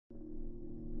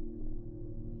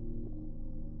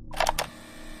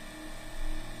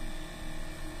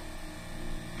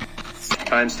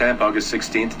Timestamp August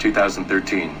 16th,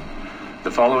 2013.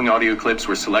 The following audio clips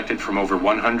were selected from over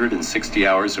 160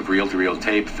 hours of reel-to-reel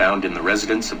tape found in the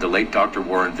residence of the late Dr.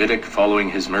 Warren Vidic following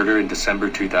his murder in December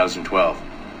 2012.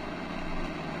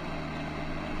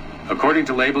 According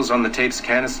to labels on the tape's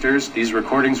canisters, these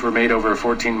recordings were made over a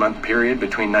 14-month period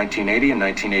between 1980 and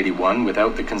 1981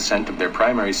 without the consent of their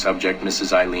primary subject,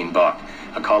 Mrs. Eileen Bach,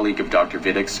 a colleague of Dr.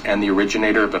 Vidic's and the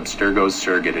originator of Abstergo's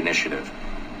surrogate initiative.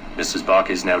 Mrs. Bach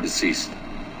is now deceased.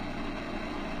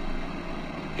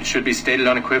 It should be stated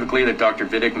unequivocally that Dr.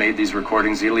 Vidic made these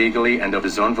recordings illegally and of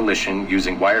his own volition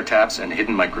using wiretaps and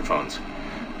hidden microphones.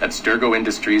 Abstergo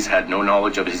Industries had no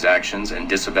knowledge of his actions and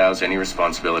disavows any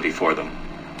responsibility for them.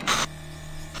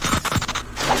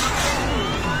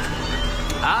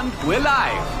 And we're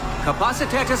live.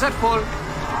 Capacitors at full.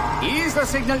 Ease the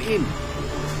signal in.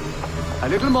 A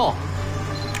little more.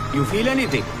 You feel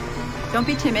anything? Don't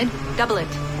be timid. Double it.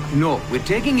 No, we're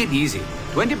taking it easy.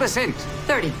 20%.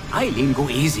 30. Eileen, go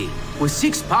easy. We're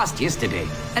 6 past yesterday.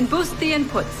 And boost the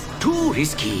inputs. Too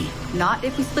risky. Not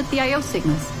if we split the I/O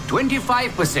signals.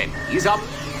 25%. Ease up.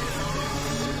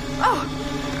 Oh,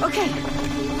 okay.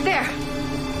 There.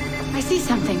 I see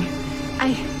something.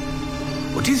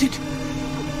 What is it?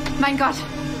 Mein Gott.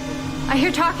 I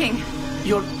hear talking.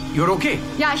 You're okay?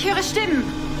 Ja, ich höre Stimmen.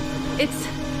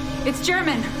 It's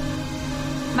German.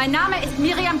 Mein Name ist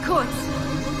Miriam Kurz.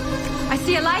 I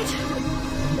see a light.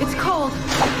 It's cold.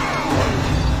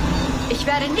 Ich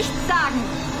werde nichts sagen.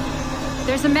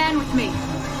 There's a man with me.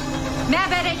 Mehr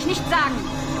werde ich nicht sagen.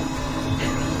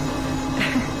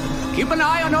 Keep an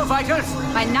eye on our vitals.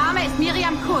 Mein Name ist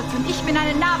Miriam Kurz und ich bin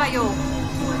eine Navajo.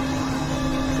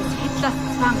 Des Hitlers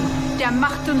Zwang, der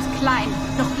macht uns klein.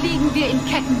 Noch liegen wir in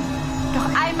Ketten. Doch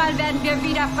einmal werden wir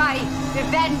wieder frei.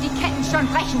 Wir werden die Ketten schon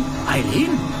brechen.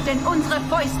 Eileen? Denn unsere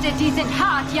Fäuste, die sind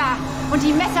hart, ja. Und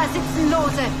die Messer sitzen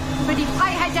lose. Für die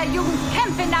Freiheit der Jugend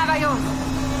kämpfen Navajos.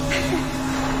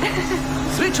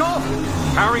 Switch off.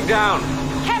 Powering down.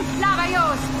 Kämpft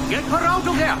Navajos. Get her out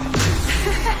of there.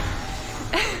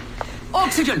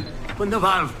 Oxygen from the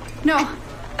valve. No.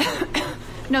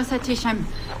 No, Satish,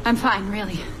 I'm fine,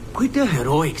 really. Quit the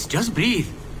heroics. Just breathe.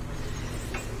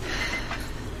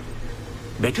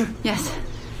 Better? Yes,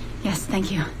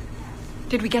 thank you.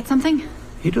 Did we get something?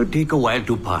 It'll take a while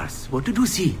to parse. What did you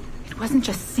see? It wasn't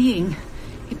just seeing.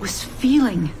 It was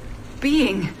feeling.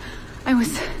 Being. I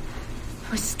was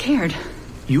scared.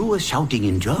 You were shouting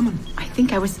in German? I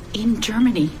think I was in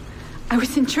Germany. I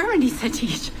was in Germany,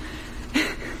 Satish.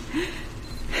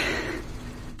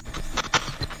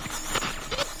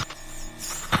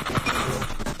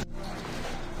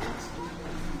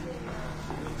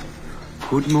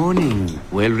 Good morning.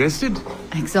 Well rested?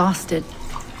 Exhausted.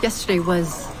 Yesterday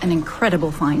was an incredible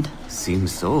find.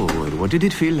 Seems so. What did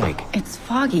it feel like? It's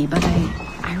foggy, but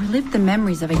I relived the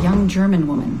memories of a young German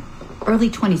woman. Early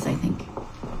 20s, I think.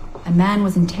 A man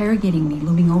was interrogating me,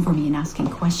 looming over me and asking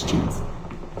questions.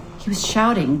 He was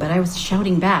shouting, but I was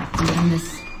shouting back. And then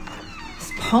this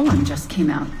poem just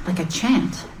came out, like a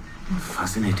chant.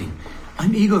 Fascinating.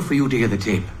 I'm eager for you to hear the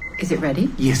tape. Is it ready?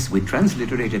 Yes, we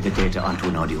transliterated the data onto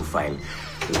an audio file.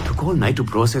 It took all night to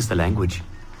process the language.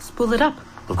 Spool it up.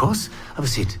 Of course. Have a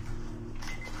seat.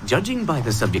 Judging by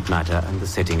the subject matter and the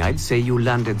setting, I'd say you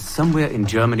landed somewhere in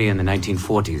Germany in the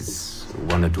 1940s,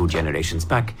 1 or 2 generations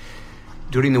back.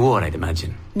 During the war, I'd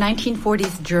imagine.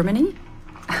 1940s Germany?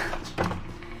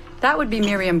 That would be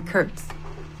Miriam Kurz,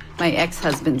 my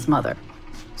ex-husband's mother.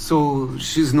 So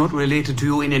she's not related to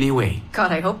you in any way?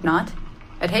 God, I hope not.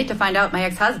 I'd hate to find out my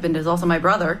ex-husband is also my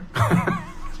brother.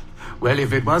 Well,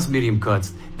 if it was Miriam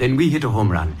Kurz, then we hit a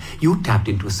home run. You tapped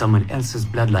into someone else's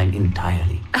bloodline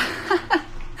entirely.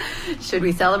 Should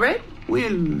we celebrate?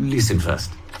 We'll listen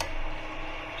first.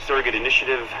 Surrogate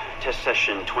Initiative, Test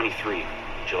Session 23,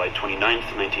 July 29th,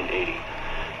 1980.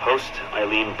 Host,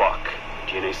 Eileen Bach.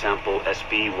 DNA sample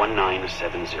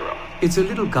SB1970. It's a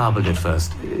little garbled at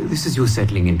first. This is you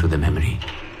settling into the memory.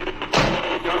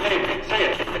 Your name,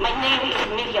 say it. My name is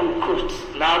Miriam Kurz.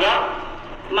 Louder.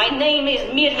 My name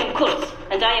is Miriam Kurz,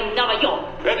 and I am Navajo.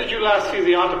 Where did you last see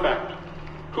the artifact?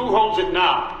 Who holds it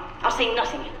now? I'll say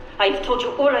nothing. I've told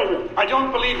you all I will. I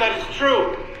don't believe that is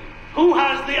true. Who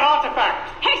has the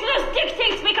artifact? Hitler's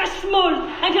dictates make us small,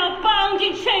 and are bound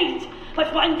in chains.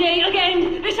 But one day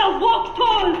again, we shall walk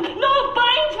tall. No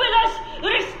binds will us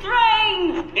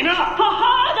restrain. Enough! For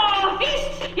hard our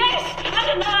fists, yes,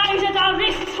 and knives at our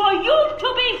wrists for you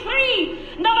to be free.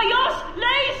 Navajos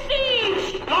lay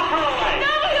siege. Knock her away.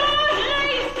 Navajos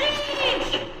lay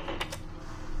siege.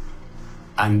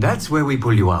 And that's where we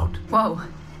pull you out. Whoa.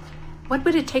 What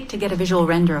would it take to get a visual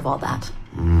render of all that?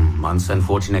 Months,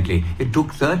 unfortunately. It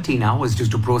took 13 hours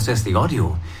just to process the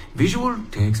audio. Visual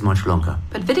takes much longer.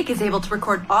 But Vidic is able to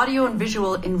record audio and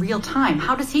visual in real time.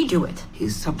 How does he do it?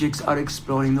 His subjects are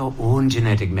exploring their own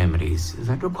genetic memories.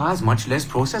 That requires much less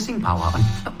processing power.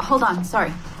 Hold on,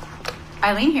 sorry.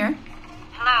 Eileen here.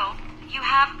 Hello. You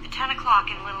have 10 o'clock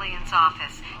in Lillian's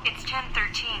office. It's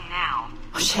 10:13 now.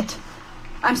 Oh, shit.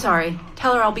 I'm sorry.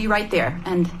 Tell her I'll be right there.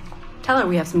 And tell her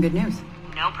we have some good news.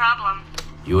 No problem.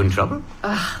 You in trouble?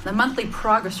 The monthly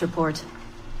progress report.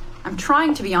 I'm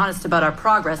trying to be honest about our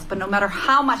progress, but no matter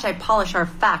how much I polish our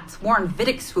facts, Warren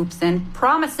Vidic swoops in,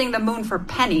 promising the moon for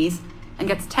pennies, and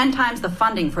gets 10 times the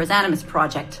funding for his Animus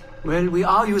project. Well, we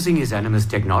are using his Animus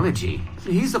technology.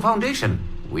 He's the foundation.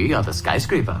 We are the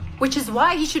skyscraper. Which is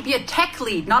why he should be a tech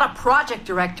lead, not a project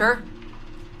director.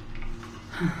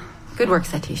 Good work,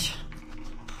 Satish.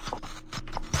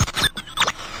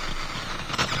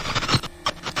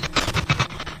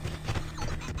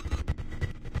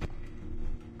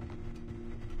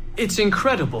 It's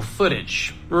incredible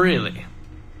footage, really.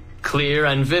 Clear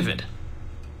and vivid.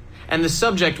 And the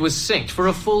subject was synced for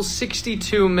a full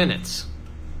 62 minutes.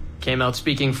 Came out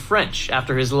speaking French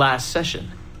after his last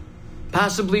session.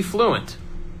 Passably fluent.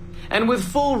 And with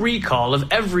full recall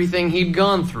of everything he'd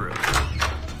gone through.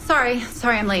 Sorry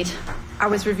I'm late. I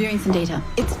was reviewing some data.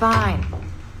 It's fine.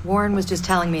 Warren was just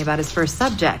telling me about his first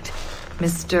subject,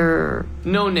 Mr.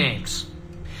 No names.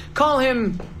 Call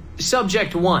him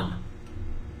Subject 1.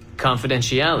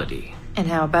 Confidentiality. And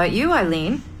how about you,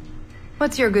 Eileen?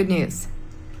 What's your good news?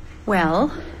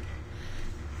 Well,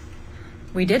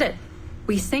 we did it.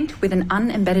 We synced with an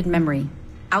unembedded memory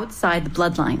outside the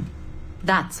bloodline.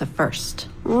 That's a first.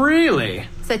 Really?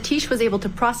 Satish was able to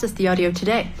process the audio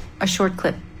today. A short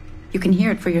clip. You can hear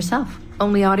it for yourself.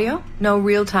 Only audio? No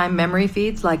real-time memory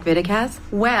feeds like Vidic has?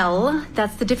 Well,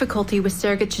 that's the difficulty with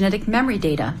surrogate genetic memory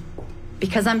data.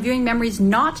 Because I'm viewing memories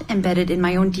not embedded in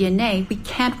my own DNA, we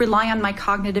can't rely on my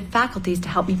cognitive faculties to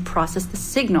help me process the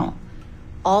signal.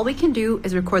 All we can do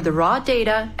is record the raw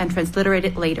data and transliterate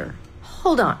it later.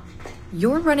 Hold on.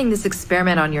 You're running this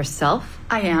experiment on yourself?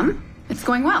 I am. It's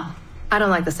going well. I don't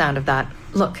like the sound of that.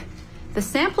 Look, the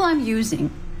sample I'm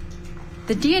using,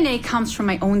 the DNA comes from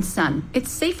my own son. It's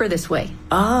safer this way.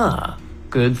 Ah,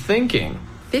 good thinking.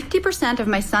 50% of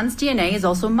my son's DNA is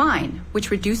also mine,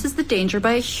 which reduces the danger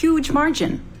by a huge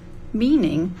margin.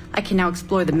 Meaning, I can now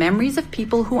explore the memories of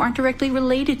people who aren't directly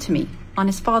related to me on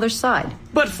his father's side.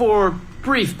 But for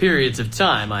brief periods of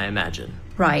time, I imagine.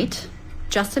 Right.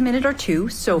 Just a minute or two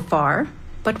so far,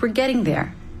 but we're getting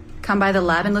there. Come by the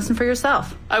lab and listen for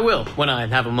yourself. I will, when I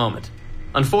have a moment.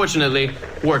 Unfortunately,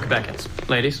 work beckons.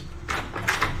 Ladies?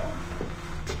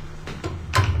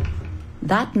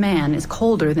 That man is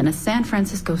colder than a San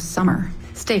Francisco summer.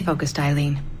 Stay focused,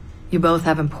 Eileen. You both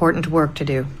have important work to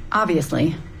do.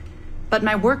 Obviously. But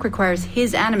my work requires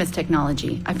his Animus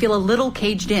technology. I feel a little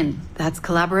caged in. That's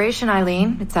collaboration,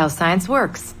 Eileen. It's how science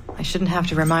works. I shouldn't have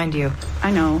to remind you.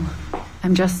 I know.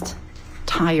 I'm just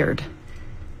tired.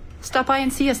 Stop by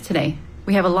and see us today.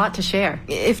 We have a lot to share.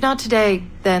 If not today,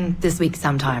 then this week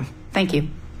sometime. Thank you.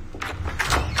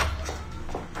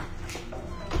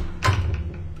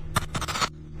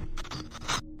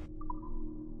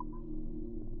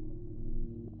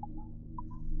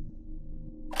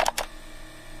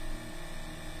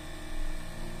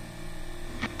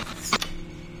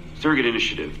 Surrogate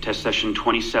Initiative, Test Session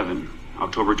 27,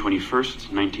 October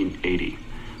 21st, 1980.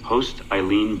 Host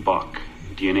Eileen Bach,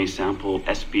 DNA sample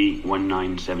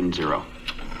SB1970.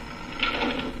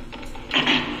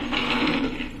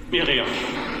 Miriam,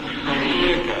 my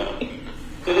dear girl,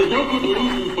 there is no good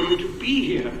reason for you to be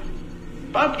here.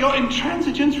 But your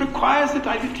intransigence requires that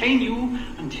I detain you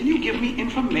until you give me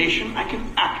information I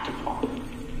can act upon.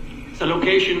 The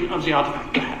location of the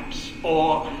artifact, perhaps,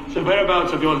 or the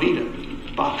whereabouts of your leader,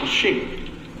 Bartle Shing.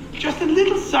 Just a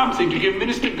little something to give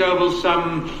Minister Goebbels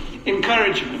some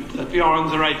encouragement that we are on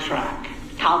the right track.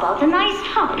 How about a nice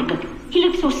hug? He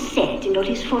looks so sad in all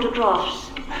his photographs.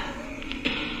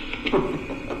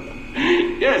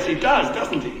 Yes, he does,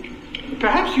 doesn't he?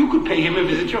 Perhaps you could pay him a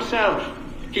visit yourself.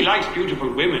 He likes beautiful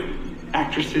women.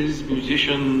 Actresses,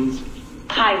 musicians.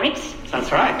 Pirates?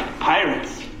 That's right,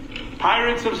 pirates.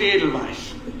 Pirates of the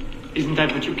Edelweiss. Isn't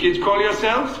that what you kids call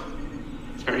yourselves?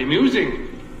 It's very amusing.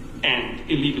 And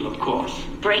illegal, of course.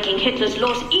 Breaking Hitler's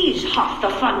laws is half the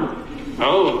fun.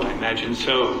 Oh, I imagine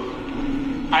so.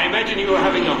 I imagine you were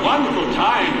having a wonderful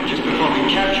time just before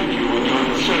we captured you on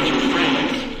your search for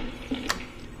friends.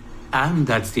 And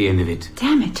that's the end of it.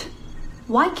 Damn it.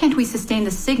 Why can't we sustain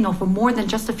the signal for more than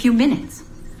just a few minutes?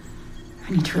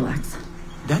 I need to relax.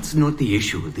 That's not the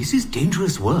issue. This is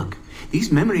dangerous work.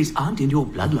 These memories aren't in your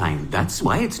bloodline. That's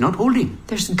why it's not holding.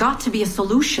 There's got to be a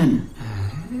solution.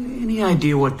 Any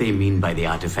idea what they mean by the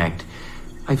artifact?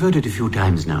 I've heard it a few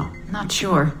times now. Not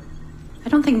sure. I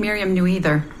don't think Miriam knew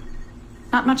either.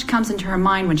 Not much comes into her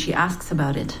mind when she asks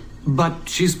about it. But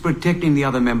she's protecting the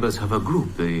other members of her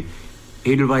group, the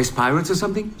Edelweiss Pirates or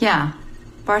something? Yeah.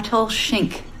 Bartol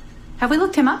Schink. Have we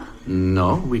looked him up?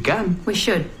 No, we can. We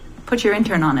should. Put your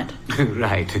intern on it.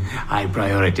 Right. High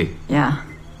priority. Yeah.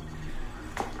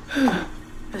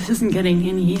 This isn't getting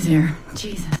any easier.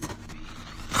 Jesus.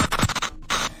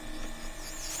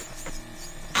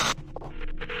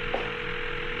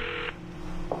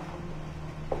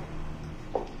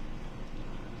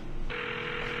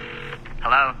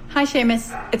 Hello? Hi,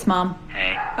 Seamus. It's Mom.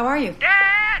 Hey. How are you?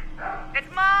 Dad! It's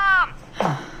Mom!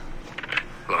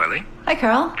 Hello, Eileen. Hi,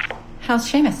 Carl. How's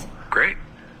Seamus? Great.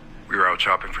 We were out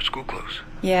shopping for school clothes.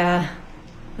 Yeah.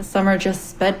 The summer just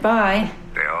sped by.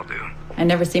 They all do. I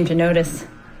never seem to notice.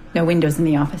 No windows in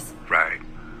the office. Right.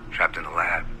 Trapped in the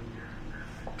lab.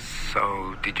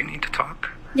 So, did you need to talk?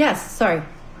 Yes, sorry.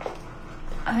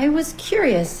 I was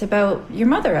curious about your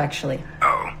mother, actually.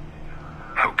 Oh.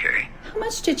 Okay. How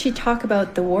much did she talk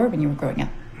about the war when you were growing up?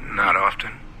 Not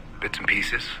often. Bits and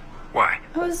pieces. Why?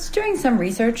 I was doing some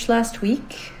research last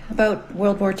week about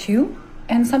World War II,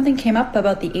 and something came up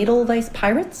about the Edelweiss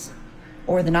Pirates,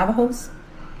 or the Navajos,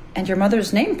 and your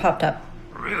mother's name popped up.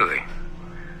 Really?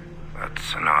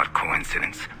 That's an odd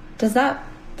coincidence.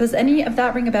 Does any of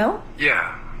that ring a bell?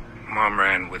 Yeah. Mom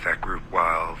ran with that group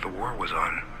while the war was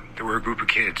on. There were a group of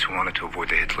kids who wanted to avoid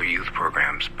the Hitler Youth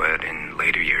programs, but in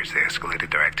later years they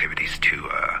escalated their activities to,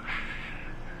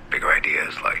 bigger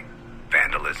ideas like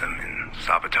vandalism and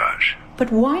sabotage.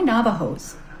 But why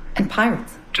Navajos and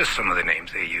pirates? Just some of the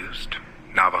names they used.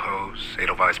 Navajos,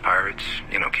 Edelweiss Pirates,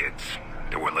 you know, kids.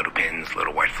 There were little pins,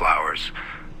 little white flowers.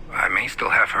 I may still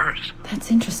have hers. That's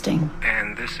interesting.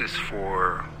 And this is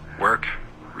for work?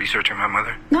 Researching my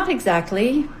mother? Not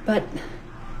exactly, but...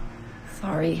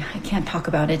 Sorry, I can't talk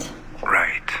about it.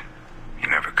 Right. You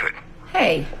never could.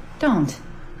 Hey, don't.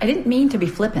 I didn't mean to be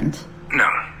flippant. No.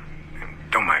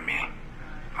 Don't mind me.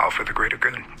 All for the greater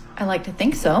good. I like to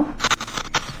think so.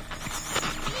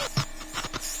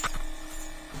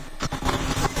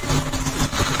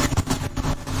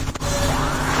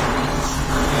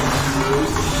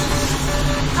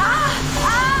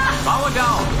 Power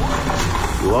down.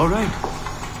 You all right?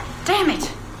 Damn it!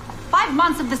 5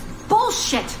 months of this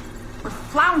bullshit! We're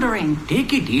floundering.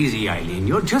 Take it easy, Eileen.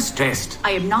 You're just stressed.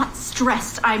 I am not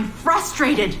stressed. I'm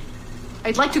frustrated.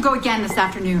 I'd like to go again this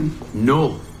afternoon.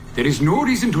 No. There is no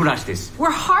reason to rush this.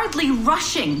 We're hardly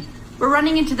rushing. We're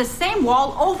running into the same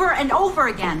wall over and over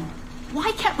again.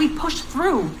 Why can't we push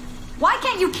through? Why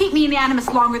can't you keep me in the Animus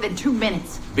longer than 2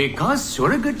 minutes? Because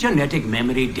surrogate genetic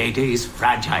memory data is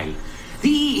fragile. The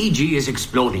EEG is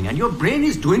exploding and your brain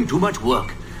is doing too much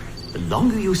work. The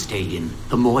longer you stay in,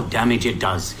 the more damage it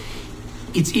does.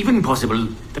 It's even possible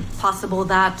that... Possible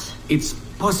that... It's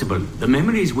possible the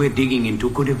memories we're digging into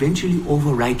could eventually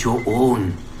overwrite your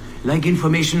own. Like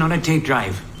information on a tape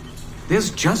drive. There's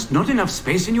just not enough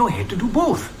space in your head to do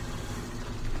both.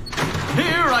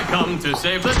 Here I come to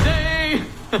save the day!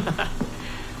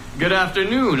 Good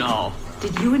afternoon, all.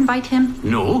 Did you invite him?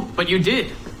 No. But you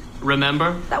did.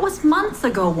 Remember? That was months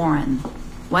ago, Warren.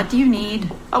 What do you need?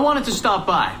 I wanted to stop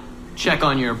by. Check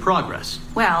on your progress.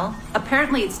 Well,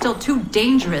 apparently it's still too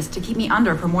dangerous to keep me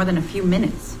under for more than a few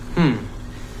minutes. I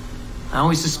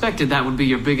always suspected that would be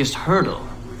your biggest hurdle.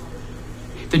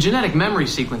 The genetic memory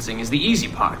sequencing is the easy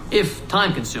part, if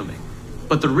time-consuming.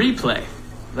 But the replay,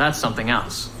 that's something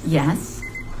else. Yes?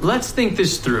 Let's think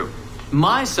this through.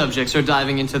 My subjects are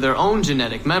diving into their own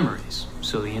genetic memories,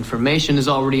 so the information is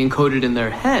already encoded in their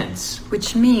heads.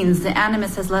 Which means the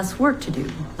Animus has less work to do.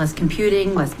 Less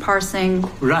computing, less parsing.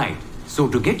 Right. So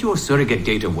to get your surrogate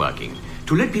data working,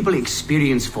 to let people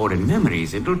experience foreign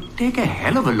memories, it'll take a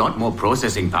hell of a lot more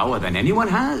processing power than anyone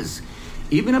has.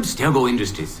 Even Abstergo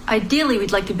Industries. Ideally,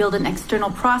 we'd like to build an external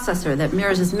processor that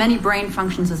mirrors as many brain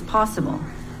functions as possible.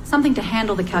 Something to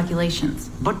handle the calculations.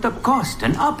 But the cost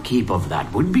and upkeep of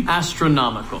that would be...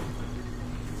 Astronomical.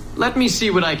 Let me see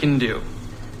what I can do.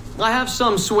 I have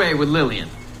some sway with Lillian.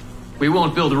 We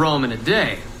won't build Rome in a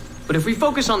day, but if we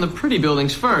focus on the pretty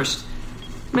buildings first,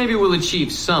 maybe we'll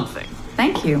achieve something.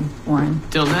 Thank you, Warren.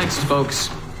 Till next, folks.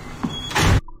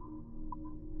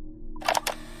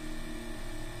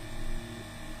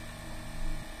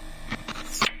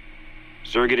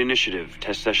 Surrogate Initiative,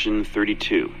 Test Session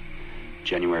 32,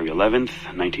 January 11th,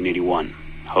 1981.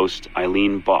 Host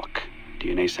Eileen Bach,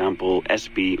 DNA sample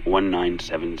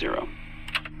SB1970.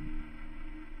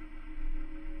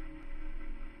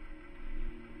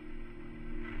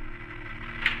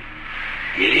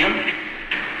 Miriam?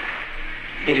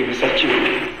 Miriam, is that you?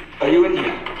 Are you in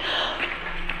here?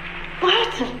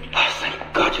 Bartle! Oh,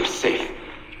 thank God you're safe.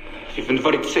 You've been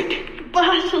very sick.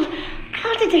 Bartle,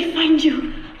 how did they find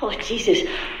you? Oh, Jesus,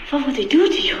 what would they do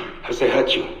to you? Has they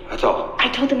hurt you? That's all. I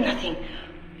told them nothing.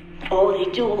 All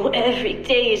they do every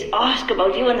day is ask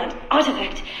about you and that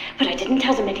artifact. But I didn't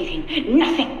tell them anything.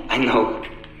 Nothing. I know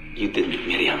you didn't,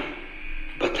 Miriam.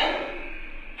 But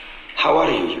how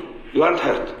are you? You aren't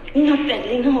hurt? Not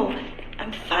badly, no.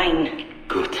 I'm fine.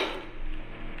 Good.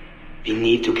 We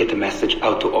need to get the message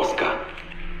out to Oscar.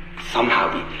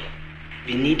 Somehow.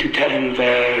 We need to tell him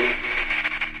where...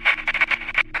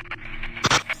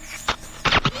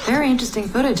 Very interesting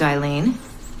footage, Eileen.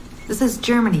 This is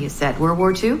Germany, you said. World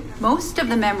War II? Most of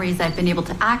the memories I've been able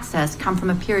to access come from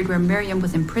a period where Miriam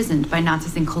was imprisoned by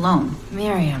Nazis in Cologne.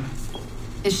 Miriam.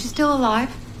 Is she still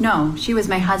alive? No, she was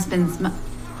my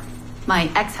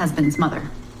ex-husband's mother.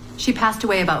 She passed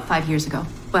away about 5 years ago.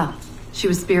 Well, she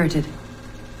was spirited.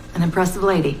 An impressive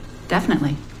lady.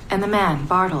 Definitely. And the man,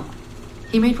 Bartle.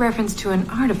 He made reference to an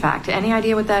artifact. Any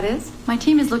idea what that is? My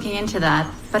team is looking into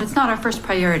that, but it's not our first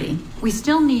priority. We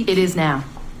still need... It is now.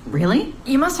 Really?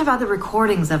 You must have other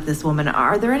recordings of this woman.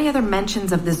 Are there any other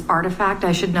mentions of this artifact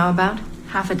I should know about?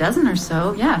 Half a dozen or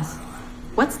so, yes.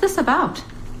 What's this about?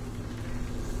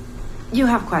 You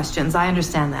have questions, I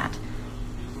understand that.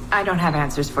 I don't have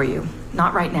answers for you.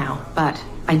 Not right now, but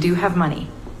I do have money.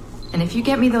 And if you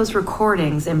get me those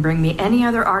recordings and bring me any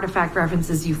other artifact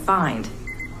references you find,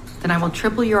 then I will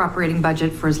triple your operating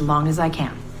budget for as long as I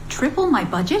can. Triple my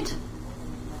budget?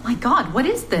 My God, what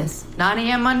is this? 9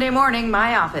 a.m. Monday morning,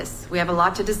 my office. We have a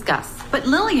lot to discuss. But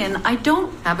Lillian, I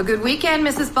don't... Have a good weekend,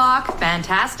 Mrs. Bach.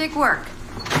 Fantastic work.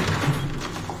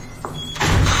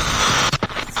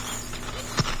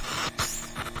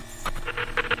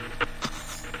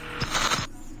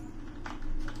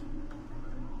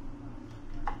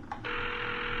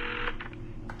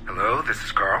 Hello, this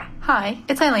is Carl. Hi,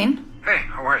 it's Eileen. Hey,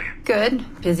 how are you?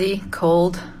 Good. Busy.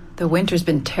 Cold. The winter's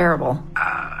been terrible.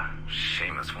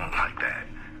 Seamus won't like that.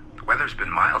 The weather's been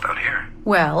mild out here.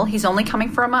 Well, he's only coming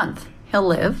for a month. He'll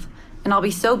live. And I'll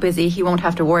be so busy he won't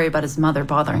have to worry about his mother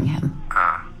bothering him.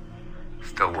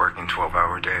 Still working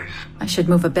 12-hour days. I should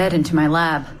move a bed into my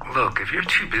lab. Look, if you're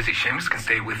too busy, Seamus can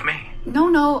stay with me.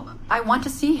 No, I want to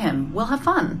see him. We'll have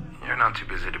fun. You're not too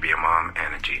busy to be a mom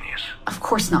and a genius. Of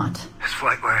course not. His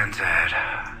flight lands at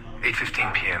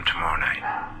 8:15 p.m. tomorrow night.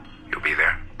 You'll be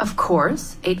there? Of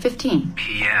course. 8:15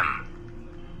 p.m.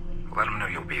 Let him know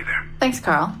you'll be there. Thanks,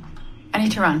 Carl. I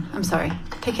need to run. I'm sorry.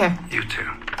 Take care. You too.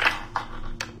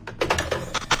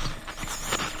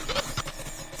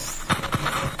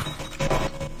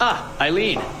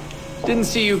 Eileen. Didn't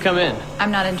see you come in.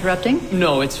 I'm not interrupting?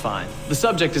 No, it's fine. The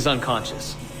subject is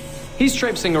unconscious. He's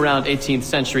traipsing around 18th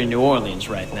century New Orleans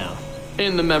right now,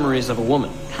 in the memories of a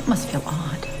woman. That must feel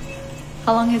odd.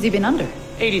 How long has he been under?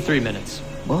 83 minutes.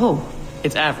 Whoa.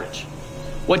 It's average.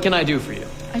 What can I do for you?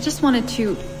 I just wanted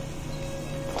to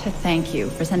thank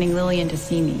you for sending Lillian to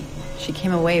see me. She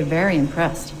came away very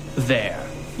impressed. There.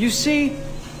 You see,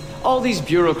 all these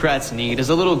bureaucrats need is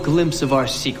a little glimpse of our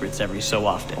secrets every so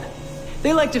often.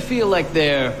 They like to feel like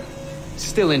they're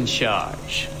still in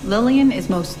charge. Lillian is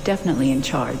most definitely in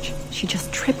charge. She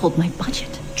just tripled my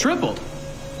budget. Tripled?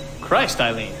 Christ,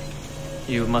 Eileen.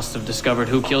 You must have discovered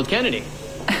who killed Kennedy.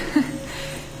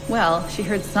 Well, she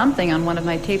heard something on one of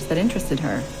my tapes that interested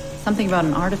her. Something about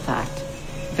an artifact.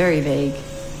 Very vague,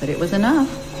 but it was enough.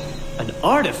 An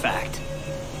artifact?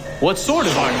 What sort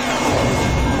of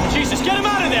artifact? Jesus, get him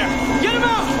out of there! Get him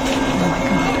out! Oh my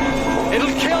God.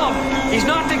 It'll kill him! He's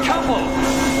not decoupled!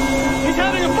 He's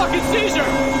having a fucking seizure!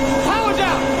 Power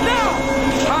down! Now!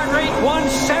 Heart rate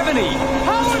 170!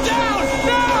 Power down!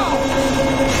 Now!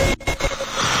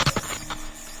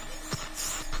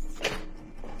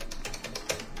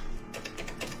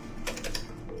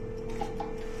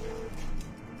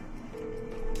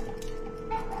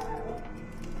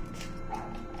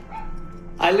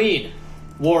 Eileen,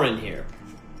 Warren here.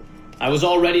 I was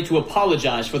all ready to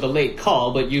apologize for the late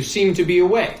call, but you seem to be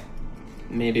away.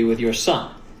 Maybe with your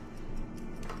son.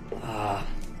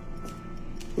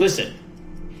 Listen.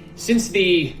 Since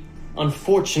the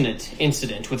unfortunate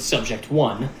incident with Subject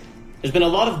 1, there's been a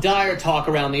lot of dire talk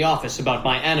around the office about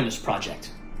my Animus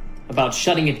project. About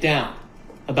shutting it down.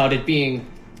 About it being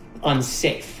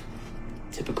unsafe.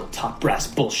 Typical top brass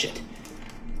bullshit.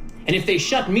 And if they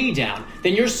shut me down,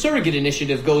 then your surrogate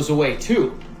initiative goes away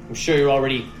too. I'm sure you're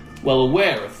already well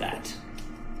aware of that.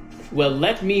 Well,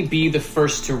 let me be the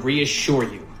first to reassure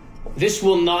you. This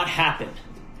will not happen.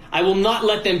 I will not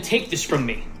let them take this from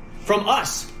me. From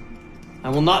us. I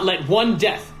will not let one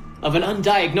death, Of an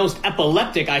undiagnosed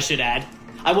epileptic, I should add.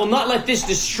 I will not let this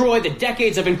destroy the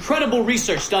decades of incredible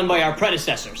research done by our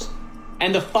predecessors,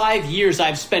 and the 5 years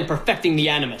I've spent perfecting the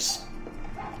Animus.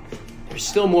 There's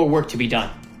still more work to be done,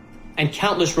 and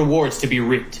countless rewards to be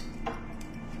reaped.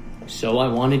 So I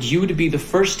wanted you to be the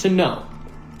first to know.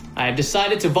 I have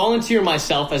decided to volunteer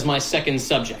myself as my second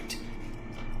subject.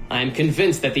 I am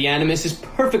convinced that the Animus is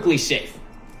perfectly safe,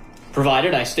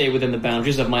 provided I stay within the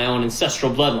boundaries of my own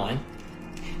ancestral bloodline.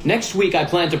 Next week, I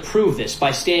plan to prove this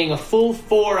by staying a full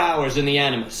 4 hours in the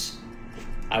Animus.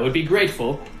 I would be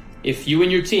grateful if you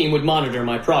and your team would monitor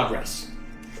my progress.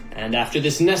 And after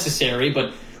this necessary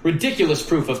but ridiculous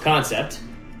proof of concept,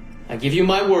 I give you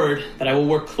my word that I will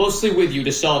work closely with you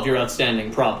to solve your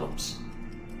outstanding problems.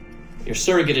 Your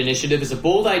surrogate initiative is a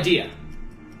bold idea,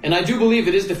 and I do believe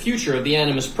it is the future of the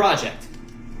Animus project.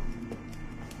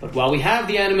 But while we have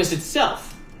the Animus itself,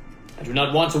 I do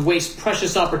not want to waste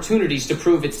precious opportunities to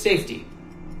prove its safety.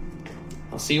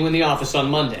 I'll see you in the office on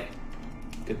Monday.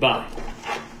 Goodbye.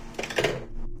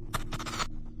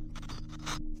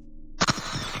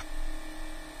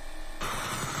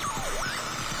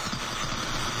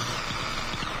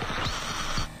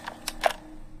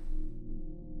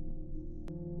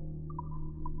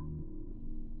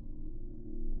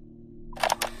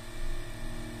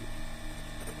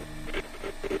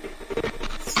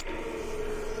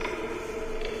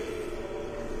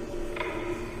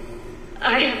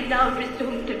 I have now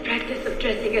resumed the practice of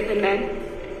dressing as a man,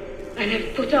 and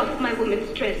have put off my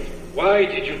woman's dress. Why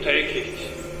did you take it?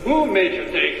 Who made you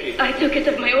take it? I took it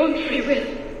of my own free will,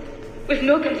 with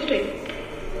no constraint.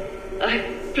 I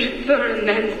prefer a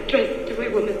man's dress to a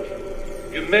woman's.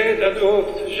 You made an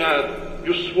oath, Jeanne.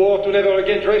 You swore to never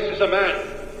again dress as a man.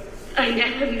 I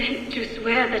never meant to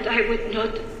swear that I would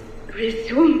not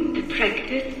resume the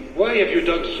practice. Why have you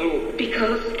done so?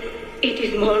 Because it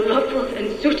is more lawful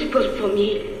and suitable for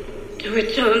me to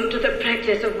return to the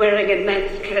practice of wearing a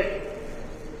man's dress,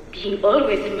 being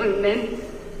always among men,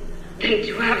 than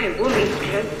to have a woman's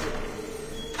dress.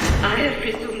 I have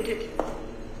resumed it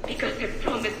because a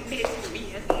promise made to me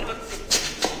has not been.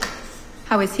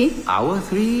 How is he? Hour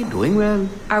 3, doing well.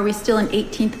 Are we still in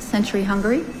 18th century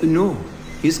Hungary? No.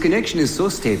 His connection is so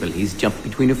stable, he's jumped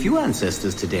between a few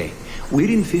ancestors today.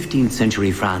 We're in 15th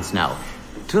century France now.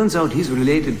 Turns out he's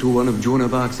related to one of Joan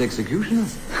of Arc's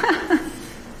executioners.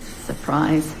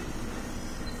 Surprise.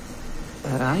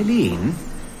 Eileen,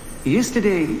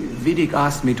 yesterday Vidic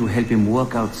asked me to help him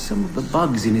work out some of the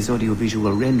bugs in his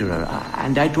audiovisual renderer,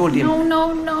 and I told him...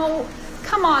 No.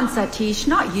 Come on, Satish,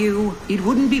 not you. It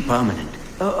wouldn't be permanent.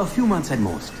 A few months at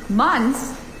most.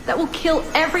 Months? That will kill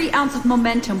every ounce of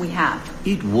momentum we have.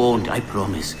 It won't, I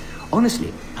promise.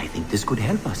 Honestly, I think this could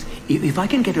help us. If I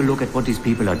can get a look at what these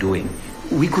people are doing,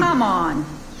 we could... Come on.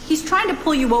 He's trying to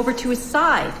pull you over to his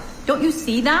side. Don't you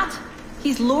see that?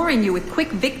 He's luring you with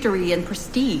quick victory and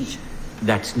prestige.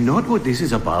 That's not what this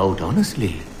is about,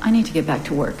 honestly. I need to get back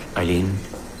to work. Eileen,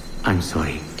 I'm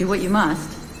sorry. Do what you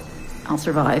must. I'll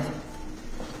survive.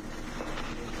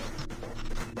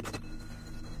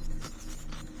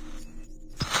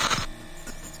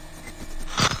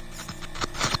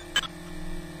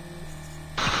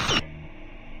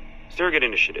 Surrogate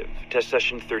Initiative, Test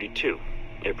Session 32,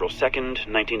 April 2nd,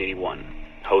 1981.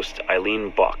 Host Eileen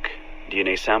Bach.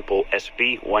 DNA sample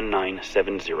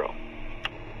SB1970.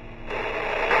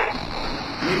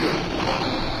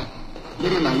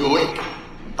 Miriam, are you awake?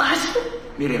 What?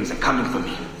 Miriam, they're coming for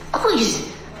me. Oh,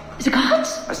 is it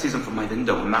guards? I see them from my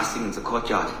window, amassing in the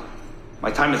courtyard. My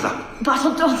time is up.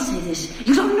 Bartle, don't say this.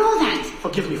 You don't know that.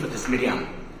 Forgive me for this, Miriam.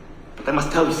 But I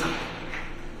must tell you something.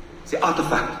 The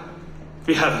artifact.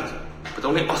 We have it. But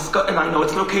only Oscar and I know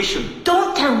its location.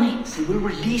 Don't tell me. They will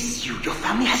release you. Your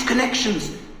family has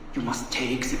connections. You must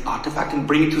take the artifact and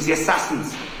bring it to the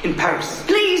assassins in Paris.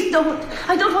 Please don't.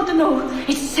 I don't want to know.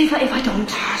 It's safer if I don't.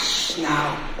 Hush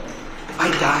now. If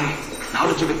I die,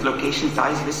 knowledge of its location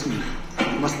dies with me.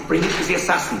 You must bring it to the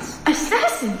assassins.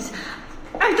 Assassins?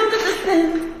 I don't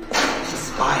understand. The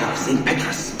spire of St.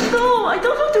 Petrus. No, I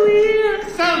don't want to hear.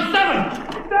 Cell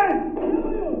 7! Stand!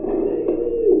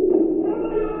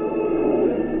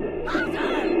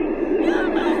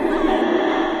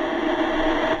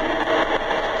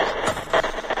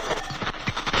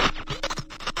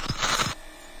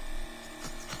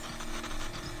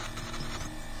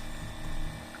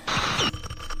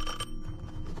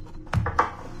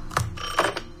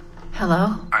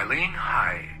 Hello? Eileen,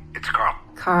 hi. It's Carl.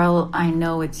 Carl, I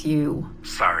know it's you.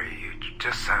 Sorry, you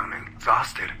just sound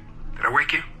exhausted. Did I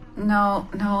wake you? No,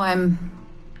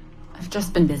 I've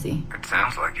just been busy. It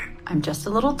sounds like it. I'm just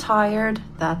a little tired,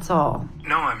 that's all.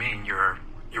 No, I mean, your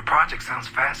project sounds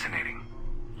fascinating.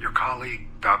 Your colleague,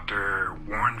 Dr.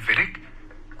 Warren Vidic?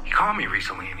 He called me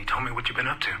recently and he told me what you've been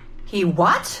up to. He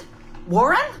what?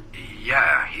 Warren?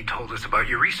 Yeah, he told us about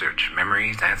your research,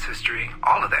 memories, ancestry,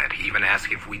 all of that. He even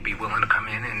asked if we'd be willing to come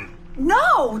in and...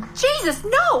 No! Jesus,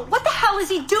 no! What the hell is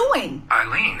he doing?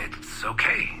 Eileen, it's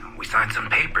okay. We signed some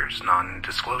papers,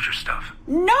 non-disclosure stuff.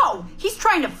 No! He's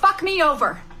trying to fuck me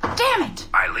over. Damn it!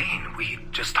 Eileen, we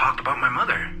just talked about my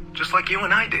mother, just like you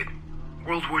and I did.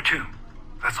 World War II.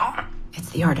 That's all. It's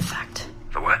the artifact.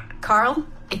 The what? Carl,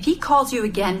 if he calls you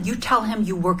again, you tell him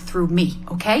you work through me,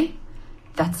 okay?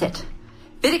 That's it.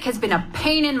 Vidic has been a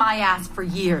pain in my ass for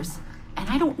years, and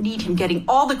I don't need him getting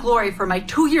all the glory for my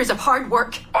 2 years of hard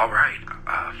work. All right.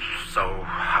 So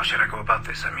how should I go about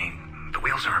this? I mean, the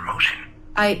wheels are in motion.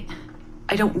 I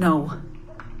don't know.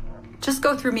 Just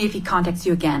go through me if he contacts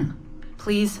you again.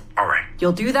 Please? All right.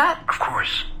 You'll do that? Of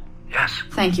course. Yes.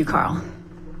 Thank you, Carl.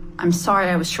 I'm sorry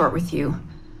I was short with you.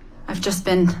 I've just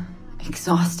been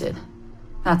exhausted.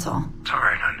 That's all. It's all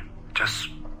right, hon. Just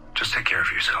take care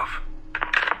of yourself.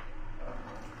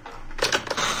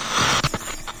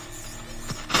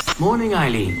 Morning,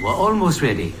 Eileen. We're almost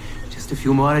ready. Just a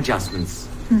few more adjustments.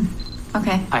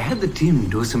 Okay. I had the team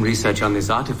do some research on this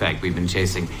artifact we've been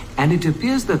chasing, and it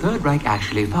appears the Third Reich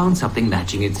actually found something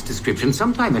matching its description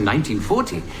sometime in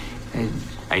 1940.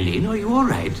 Eileen, are you all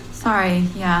right? Sorry,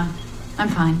 yeah. I'm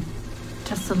fine.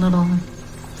 Just a little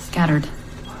scattered.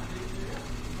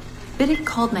 Vidic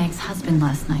called my ex-husband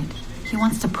last night. He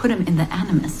wants to put him in the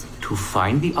Animus. To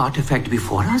find the artifact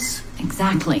before us?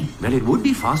 Exactly. Well, it would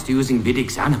be fast using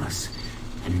Vidic's Animus.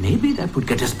 And maybe that would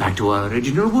get us back to our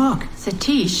original work.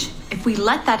 Satish, if we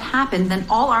let that happen, then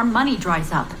all our money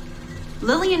dries up.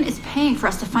 Lillian is paying for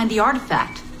us to find the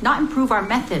artifact, not improve our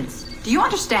methods. Do you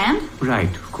understand?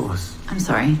 Right, of course. I'm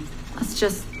sorry. Let's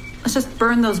just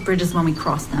burn those bridges when we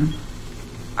cross them.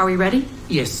 Are we ready?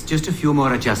 Yes, just a few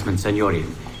more adjustments and you're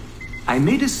in. I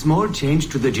made a small change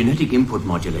to the genetic input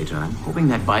modulator. I'm hoping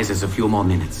that buys us a few more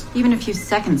minutes. Even a few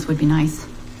seconds would be nice.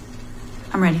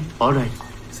 I'm ready. All right.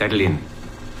 Settle in.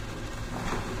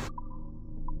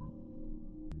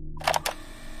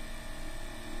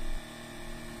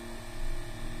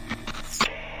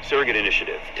 Surrogate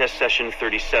Initiative, Test Session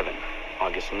 37,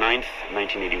 August 9th,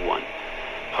 1981.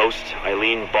 Host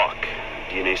Eileen Bach,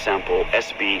 DNA sample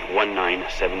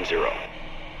SB1970.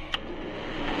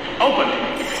 Open!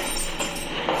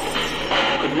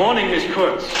 Good morning, Miss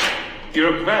Kurtz. You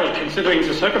look well, considering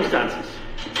the circumstances.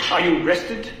 Are you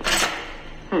rested?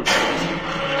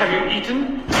 Have you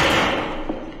eaten?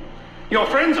 Your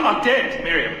friends are dead,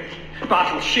 Miriam.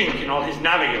 Bartel Schink and all his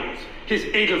navios, his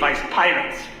Edelweiss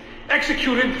pirates,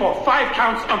 executed for 5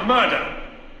 counts of murder.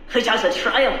 It has a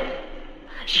trial.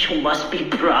 You must be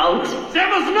proud. There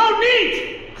was no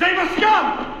need! They were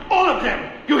scum! All of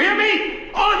them! You hear me?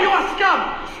 All of you are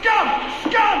scum! Scum!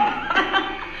 Scum!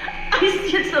 I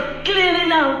see it so clearly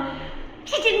now.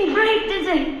 He didn't break, did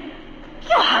they?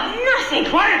 You have nothing.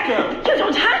 Quiet, girl! You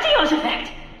don't have the artifact.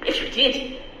 If you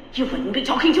did, you wouldn't be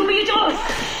talking to me at all.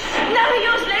 None of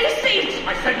yours lay seat.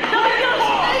 I said none of yours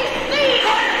lay seat.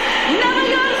 None of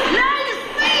yours lay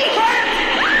seat. Quiet!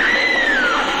 None of yours.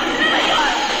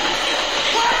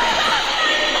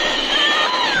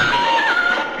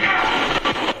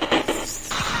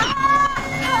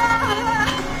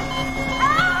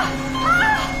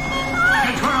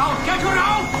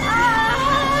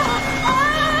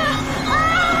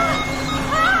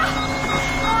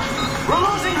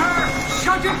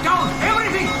 Get down!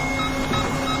 Everything!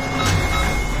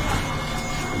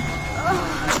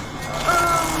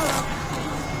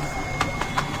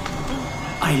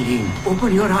 Eileen,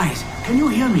 open your eyes. Can you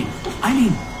hear me?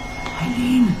 Eileen!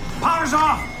 Eileen! Power's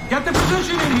off! Get the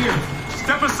position in here!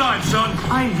 Step aside, son!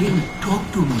 Eileen, talk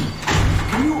to me.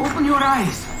 Can you open your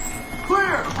eyes?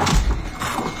 Clear!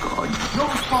 Oh, God. No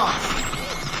spots!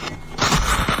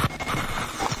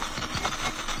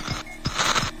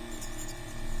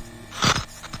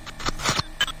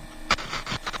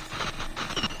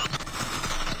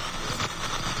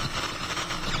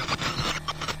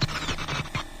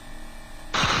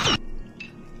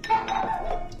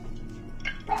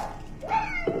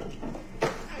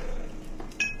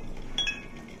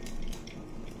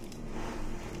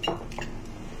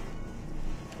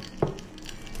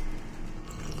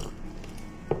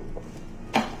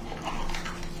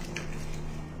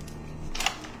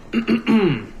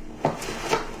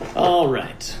 All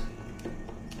right.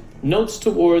 Notes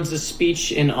towards a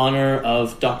speech in honor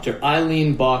of Dr.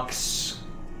 Eileen Bach's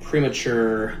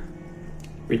premature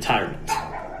retirement.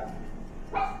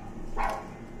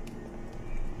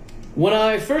 When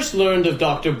I first learned of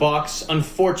Dr. Bach's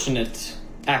unfortunate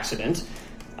accident,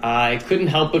 I couldn't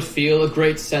help but feel a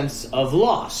great sense of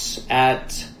loss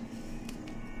at...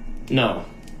 No.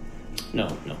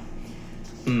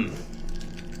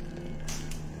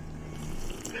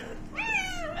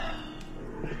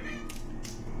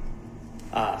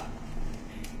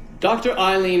 Dr.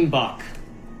 Eileen Bach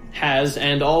has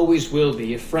and always will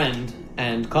be a friend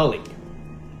and colleague.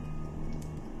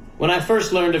 When I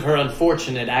first learned of her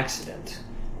unfortunate accident,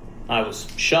 I was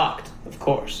shocked, of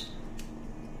course.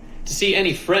 To see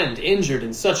any friend injured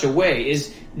in such a way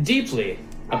is deeply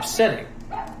upsetting.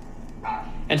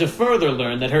 And to further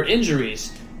learn that her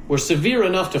injuries were severe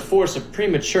enough to force a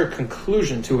premature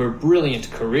conclusion to her brilliant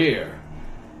career,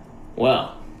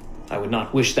 well, I would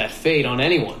not wish that fate on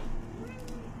anyone.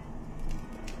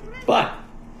 But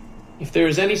if there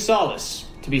is any solace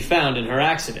to be found in her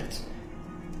accident,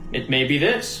 it may be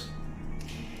this: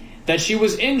 that she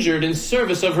was injured in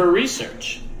service of her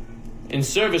research, in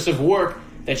service of work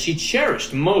that she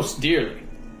cherished most dearly.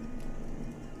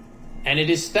 And it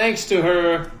is thanks to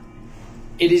her,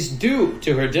 it is due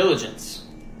to her diligence,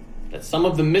 that some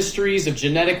of the mysteries of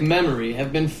genetic memory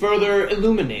have been further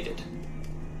illuminated.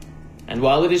 And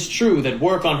while it is true that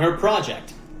work on her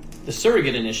project, the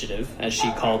surrogate initiative, as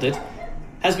she called it,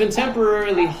 has been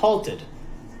temporarily halted,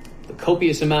 the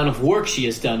copious amount of work she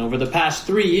has done over the past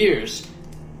 3 years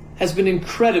has been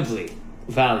incredibly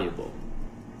valuable.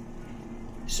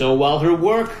 So while her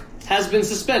work has been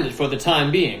suspended for the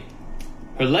time being,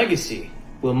 her legacy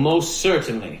will most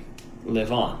certainly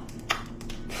live on.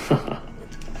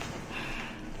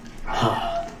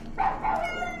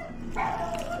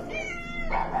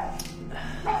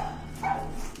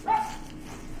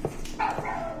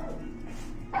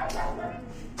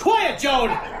 Quiet, Joan!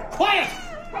 Quiet!